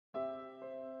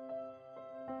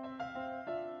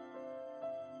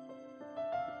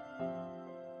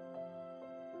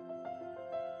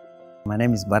My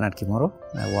name is Kimoro.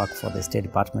 I work for the State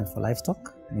Department for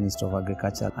Livestock, Ministry of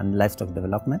Agriculture and Livestock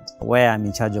Development, where I'm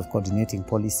in charge of coordinating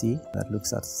policy that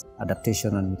looks at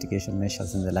adaptation and mitigation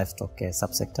measures in the livestock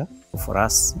subsector. For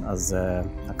us as a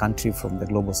country from the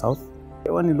global south,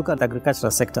 when you look at the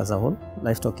agricultural sector as a whole,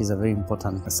 livestock is a very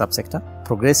important subsector.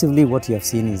 Progressively, what you have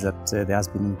seen is that there has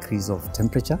been an increase of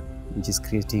temperature, which is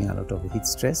creating a lot of heat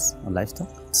stress on livestock.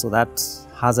 So that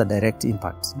has a direct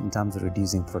impact in terms of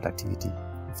reducing productivity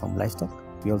from livestock.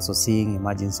 We're also seeing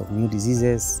emergence of new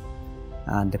diseases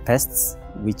and the pests,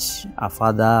 which are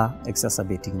further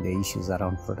exacerbating the issues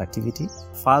around productivity.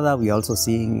 Further, we're also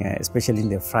seeing, especially in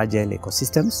the fragile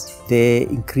ecosystems, the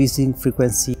increasing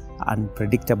frequency and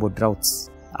predictable droughts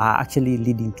are actually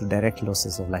leading to direct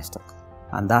losses of livestock.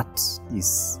 And that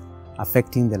is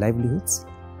affecting the livelihoods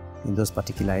in those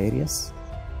particular areas.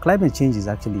 Climate change is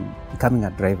actually becoming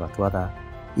a driver to other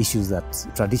issues that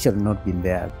traditionally not been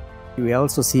there. We are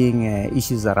also seeing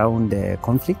issues around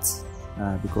conflicts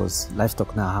because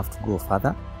livestock now have to go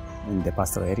further in the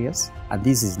pastoral areas, and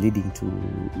this is leading to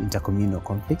intercommunal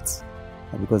conflicts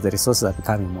because the resources are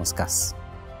becoming more scarce.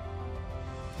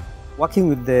 Working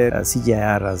with the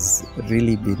CGIAR has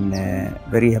really been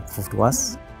very helpful to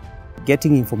us.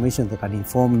 Getting information that can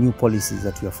inform new policies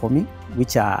that we are forming,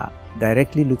 which are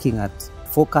directly looking at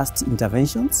focused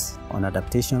interventions on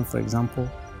adaptation, for example,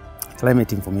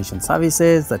 climate information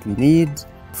services that we need,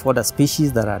 fodder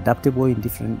species that are adaptable in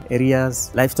different areas,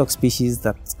 livestock species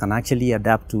that can actually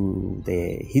adapt to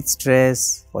the heat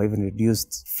stress or even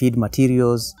reduced feed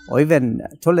materials or even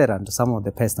tolerant to some of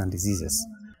the pests and diseases.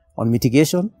 On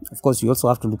mitigation, of course, you also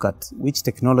have to look at which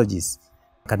technologies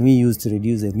can we use to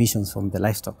reduce emissions from the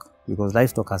livestock, because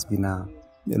livestock has been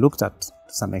looked at to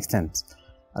some extent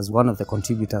as one of the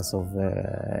contributors of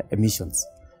emissions,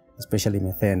 especially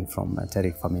methane from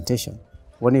enteric fermentation.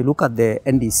 When you look at the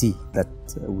NDC that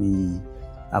we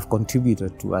have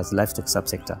contributed to as livestock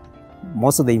subsector,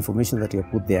 most of the information that we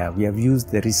have put there, we have used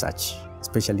the research,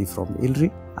 especially from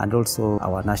ILRI and also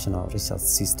our national research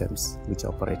systems which are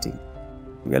operating.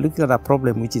 We are looking at a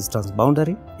problem which is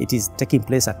transboundary. It is taking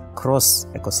place across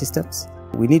ecosystems.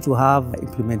 We need to have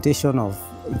implementation of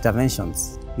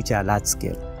interventions which are large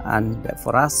scale. And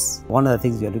for us, one of the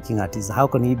things we are looking at is how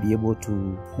can we be able to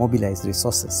mobilize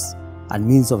resources and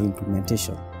means of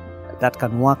implementation that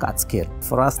can work at scale.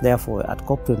 For us, therefore, at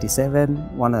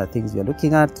COP27, one of the things we are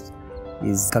looking at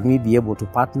is can we be able to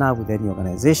partner with any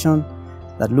organization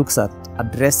that looks at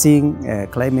addressing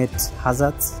climate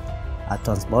hazards at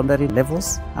transboundary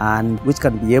levels, and which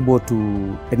can be able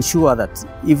to ensure that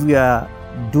if we are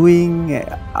doing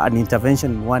an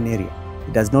intervention in one area,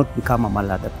 it does not become a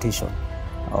maladaptation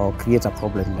or create a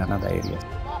problem in another area.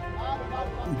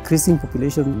 Increasing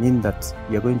population means that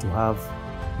we are going to have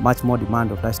much more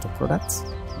demand of livestock products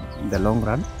in the long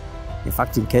run. In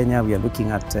fact, in Kenya, we are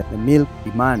looking at the milk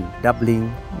demand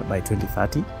doubling by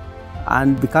 2030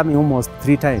 and becoming almost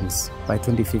 3 times by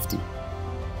 2050.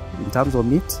 In terms of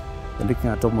meat, we're looking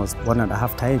at almost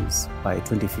 1.5 times by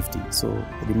 2050. So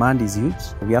the demand is huge.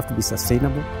 We have to be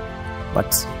sustainable,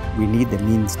 but we need the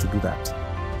means to do that.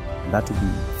 That will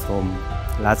be from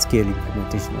large-scale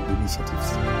implementation of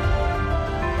initiatives.